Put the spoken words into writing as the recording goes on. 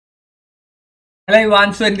Hello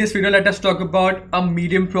everyone, so in this video let us talk about a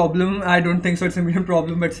medium problem. I don't think so it's a medium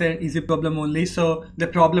problem, but it's an easy problem only. So the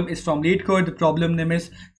problem is from LEETCODE. The problem name is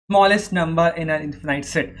smallest number in an infinite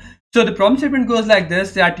set. So the problem statement goes like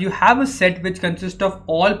this, that you have a set which consists of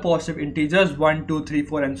all positive integers 1, 2, 3,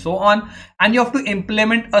 4 and so on, and you have to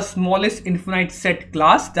implement a smallest infinite set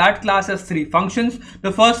class. That class has three functions.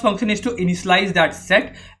 The first function is to initialize that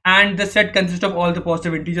set, and the set consists of all the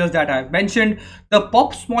positive integers that I have mentioned. The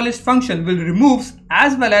pop smallest function will remove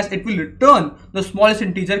as well as it will return the smallest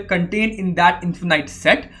integer contained in that infinite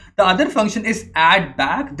set. The other function is add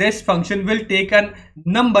back. This function will take a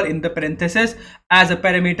number in the parenthesis as a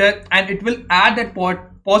parameter and it will add that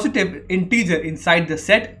positive integer inside the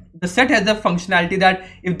set. The set has the functionality that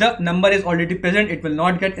if the number is already present, it will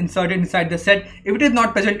not get inserted inside the set. If it is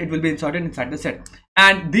not present, it will be inserted inside the set.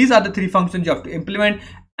 And these are the three functions you have to implement.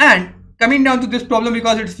 And coming down to this problem,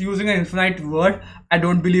 because it's using an infinite word, I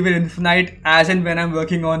don't believe in infinite as and when I'm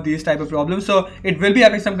working on these type of problems. So it will be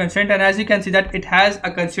having some constraint, and as you can see that it has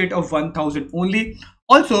a constraint of 1000 only.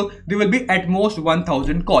 Also, there will be at most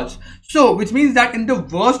 1000 calls. So which means that in the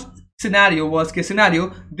worst case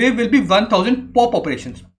scenario, there will be 1000 pop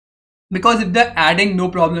operations. Because if they're adding, no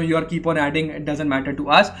problem, you are keep on adding, it doesn't matter to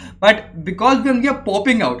us. But because when we are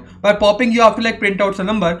popping out, by popping you have to like print out some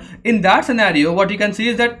number. In that scenario, what you can see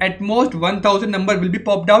is that at most 1000 number will be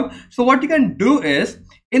popped out. So what you can do is,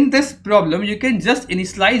 in this problem, you can just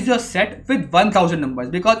initialize your set with 1000 numbers,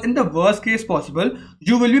 because in the worst case possible,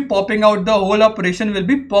 you will be popping out, the whole operation will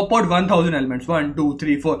be pop out 1000 elements, 1, 2,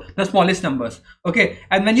 3, 4, the smallest numbers. Okay,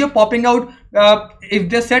 and when you're popping out, if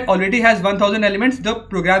the set already has 1000 elements, the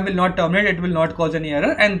program will not terminate, it will not cause any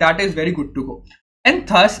error, and that is very good to go. And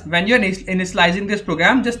thus, when you're initializing this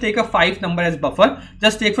program, just take a 5 number as buffer,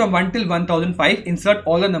 just take from 1 till 1005, insert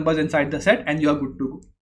all the numbers inside the set, and you are good to go.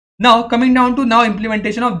 Now coming down to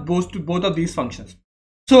implementation of both of these functions.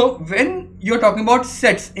 So when you're talking about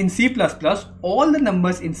sets in C++, all the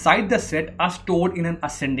numbers inside the set are stored in an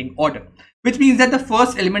ascending order, which means that the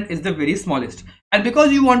first element is the very smallest. And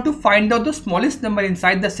because you want to find out the smallest number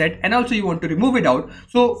inside the set, and also you want to remove it out,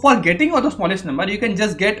 so for getting out the smallest number, you can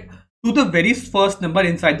just get to the very first number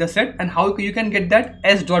inside the set. And how you can get that?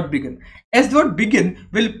 S.begin. S.begin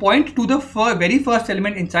will point to the very first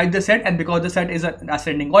element inside the set, and because the set is an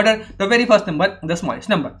ascending order, the very first number, the smallest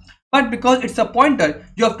number. But because it's a pointer,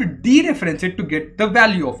 you have to dereference it to get the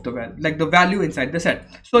value of the value inside the set.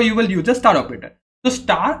 So you will use the star operator. So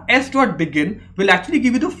star S.begin will actually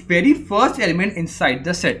give you the very first element inside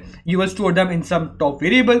the set. You will store them in some top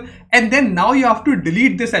variable, and then now you have to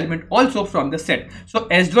delete this element also from the set. So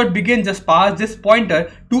S.begin just pass this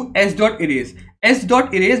pointer to S.erase.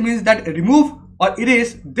 S.erase means that remove or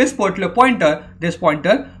erase this particular pointer,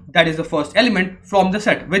 that is the first element from the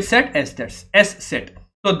set. Which set? S set.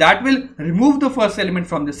 So that will remove the first element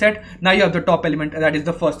from the set. Now you have the top element, that is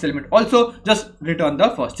the first element also, just return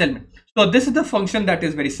the first element. So this is the function that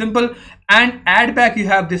is very simple. And add back, you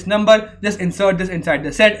have this number, just insert this inside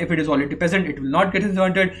the set. If it is already present, it will not get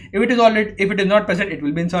inserted. If it is not present, it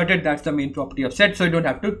will be inserted. That's the main property of set. So you don't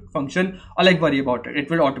have to function or like worry about it.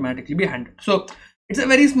 It will automatically be handled. So it's a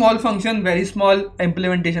very small function, very small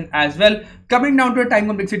implementation as well. Coming down to a time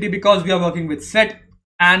complexity, because we are working with set,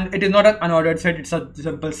 and it is not an unordered set, it's a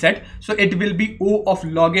simple set. So it will be O of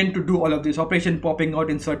log n to do all of this operation, popping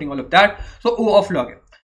out, inserting all of that. So O of log n.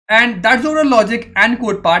 And that's the overall logic and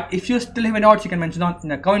code part. If you still have any doubts, you can mention down in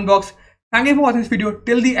the comment box. Thank you for watching this video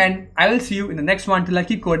till the end. I will see you in the next one. Till I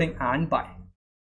keep coding, and bye.